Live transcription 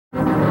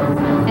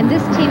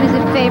this team is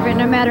a favorite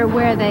no matter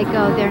where they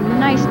go. Their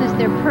niceness,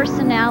 their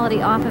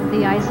personality off of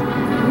the ice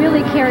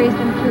really carries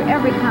them through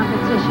every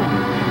competition.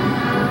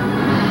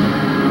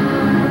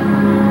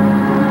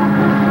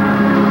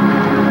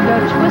 Go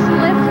twist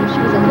lift.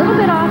 She was a little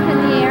bit off in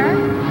the air.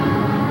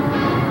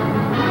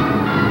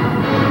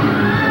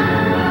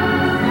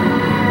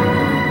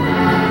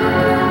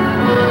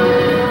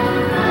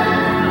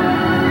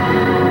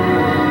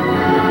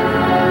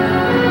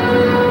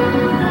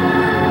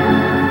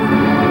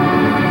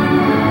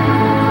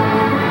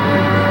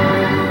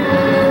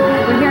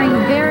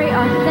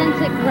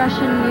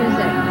 Russian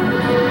music.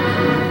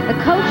 The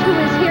coach who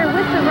was here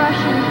with the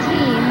Russian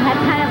team had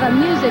kind of a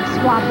music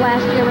swap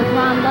last year with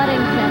Ron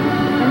Ludington,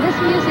 and this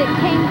music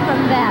came from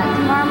that.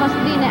 Tamara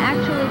Moscovina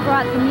actually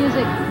brought the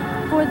music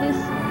for this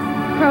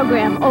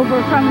program over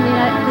from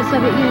the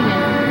Soviet Union.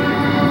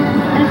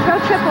 And a throw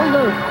triple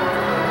loop.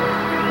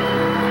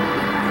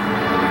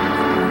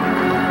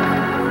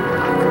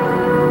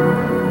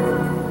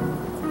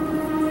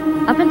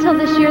 Up until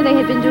this year, they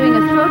had been doing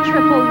a throw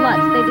triple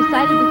Lutz. They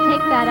decided to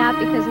take that out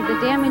because of the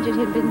damage it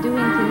had been doing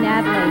to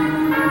Natalie.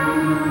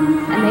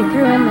 And they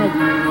threw in the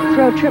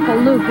throw triple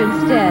loop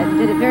instead.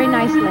 Did it very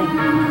nicely.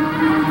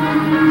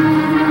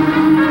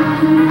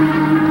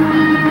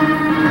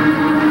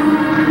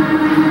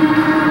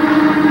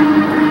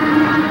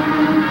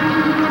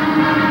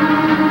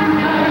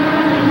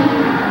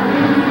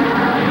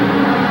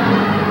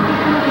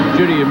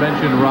 Judy, you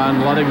mentioned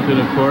Ron Ludington,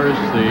 of course,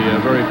 the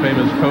very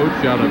famous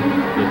coach out of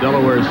the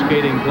Delaware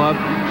Skating Club.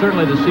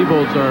 Certainly the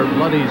Seybolds are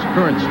Luddy's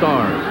current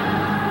stars.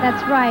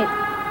 That's right.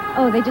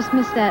 Oh, they just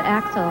missed that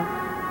axle.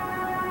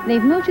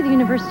 They've moved to the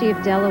University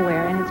of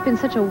Delaware, and it's been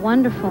such a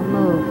wonderful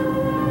move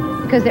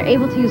because they're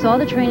able to use all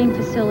the training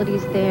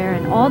facilities there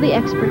and all the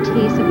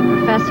expertise of the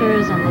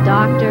professors and the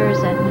doctors,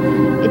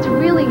 and it's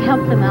really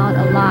helped them out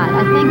a lot.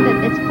 I think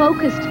that it's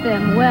focused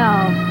them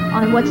well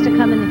on what's to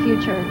come in the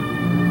future.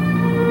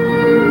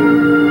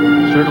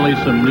 Certainly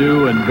some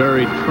new and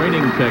varied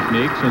training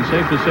techniques, and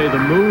safe to say the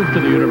move to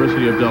the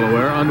University of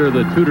Delaware under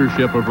the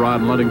tutorship of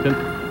Ron Ludington,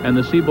 and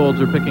the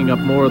Seybolds are picking up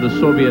more of the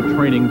Soviet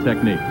training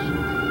techniques.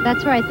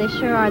 That's right, they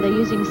sure are. They're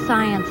using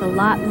science a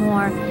lot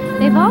more.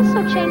 They've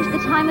also changed the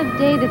time of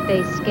day that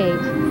they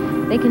skate.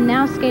 They can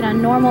now skate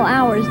on normal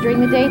hours during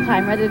the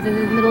daytime rather than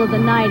in the middle of the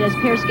night, as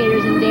pair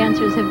skaters and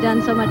dancers have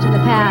done so much in the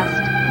past.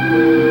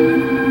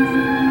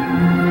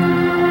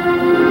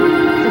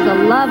 This is a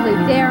lovely,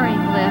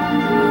 daring lift.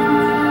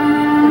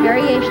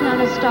 Variation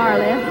on a star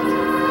lift.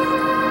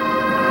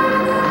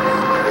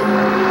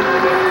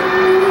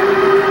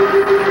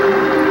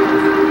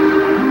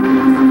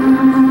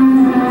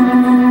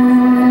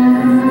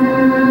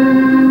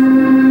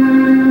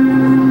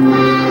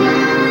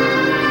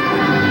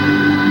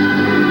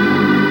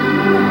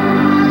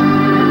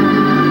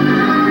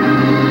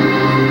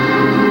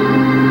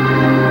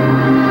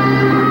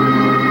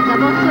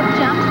 Double flip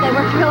jumps. They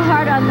worked real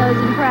hard on those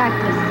in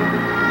practice.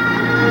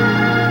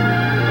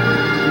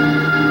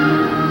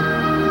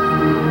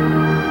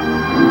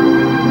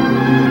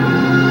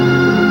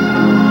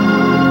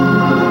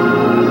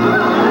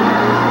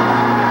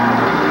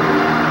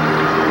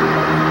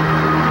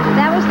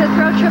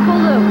 Triple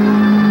loop.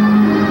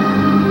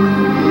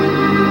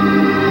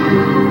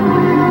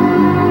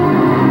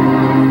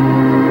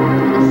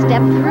 A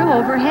step through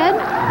overhead.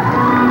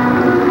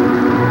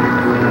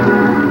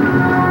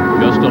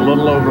 Just a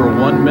little over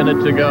 1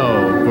 minute to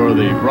go for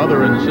the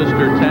brother and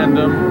sister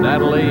tandem,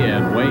 Natalie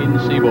and Wayne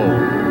Seybold.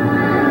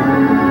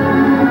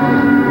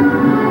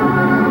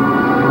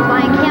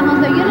 Flying camels.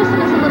 Their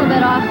unison is a little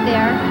bit off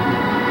there.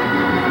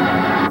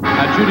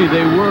 Now, Judy,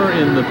 they were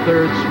in the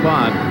third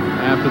spot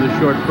after the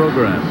short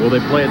program. Will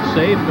they play it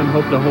safe and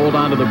hope to hold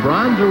on to the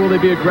bronze, or will they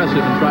be aggressive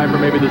and try for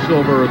maybe the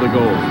silver or the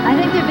gold? I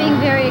think they're being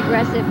very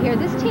aggressive here.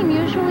 This team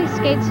usually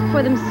skates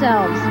for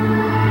themselves.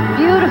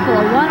 Beautiful,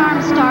 a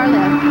one-arm star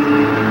lift.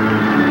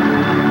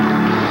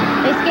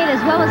 They skate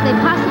as well as they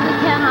possibly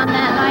can on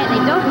that night, and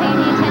they don't pay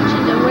any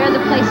attention to where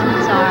the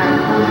placements are.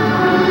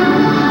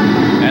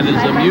 And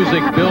as the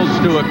music builds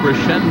to a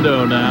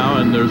crescendo now,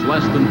 and there's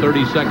less than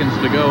 30 seconds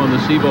to go in the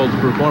Seybold's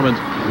performance,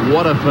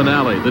 what a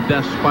finale, the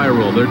death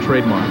spiral, their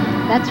trademark.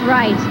 That's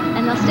right,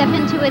 and they'll step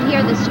into it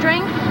here, the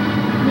strength,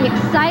 the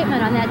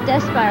excitement on that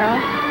death spiral,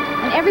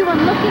 and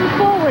everyone looking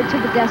forward to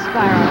the death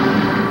spiral.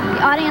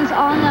 The audience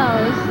all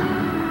knows.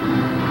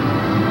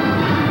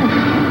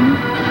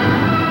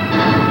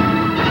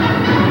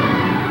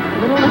 A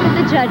little look at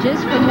the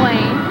judges from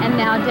Wayne, and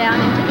now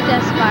down into the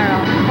death spiral.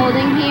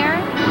 Holding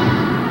here.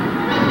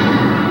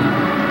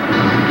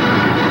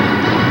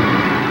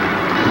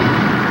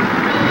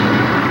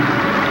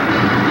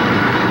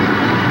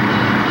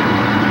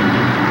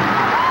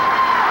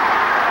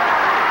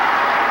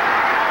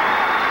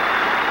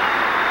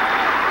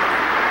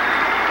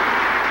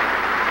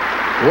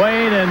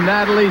 Wayne and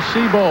Natalie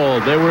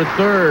Seybold, they were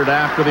third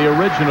after the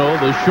original,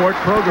 the short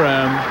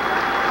program.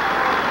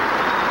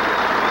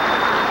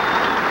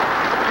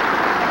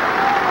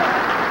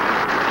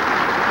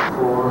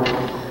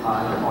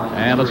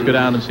 And let's go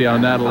down and see how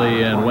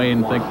Natalie and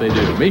Wayne think they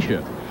do.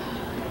 Misha.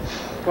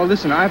 Well,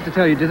 listen, I have to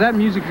tell you, did that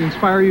music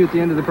inspire you at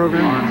the end of the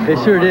program?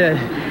 It sure did.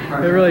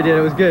 It really did.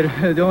 It was good.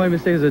 The only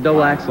mistake was a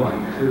double axel.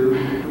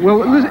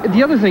 Well,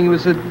 the other thing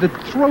was the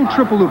throw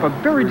triple loop, a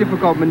very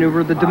difficult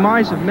maneuver, the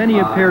demise of many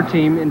a pair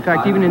team. In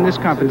fact, even in this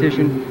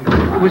competition,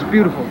 it was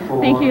beautiful.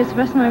 Thank you. It's the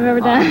best one I've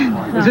ever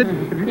done. Is it?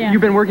 Yeah.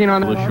 You've been working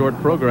on The short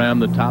program,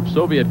 the top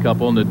Soviet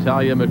couple,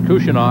 Natalia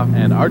Mikushinov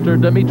and Artur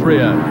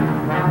Dmitriev.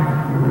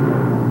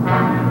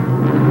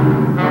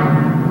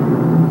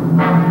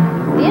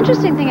 The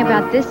interesting thing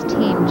about this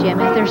team, Jim,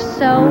 is they're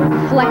so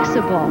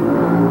flexible.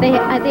 They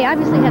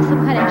obviously have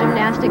some kind of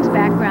gymnastics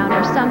background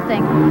or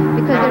something,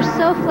 because they're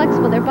so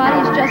flexible. Their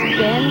bodies just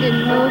bend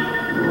and move.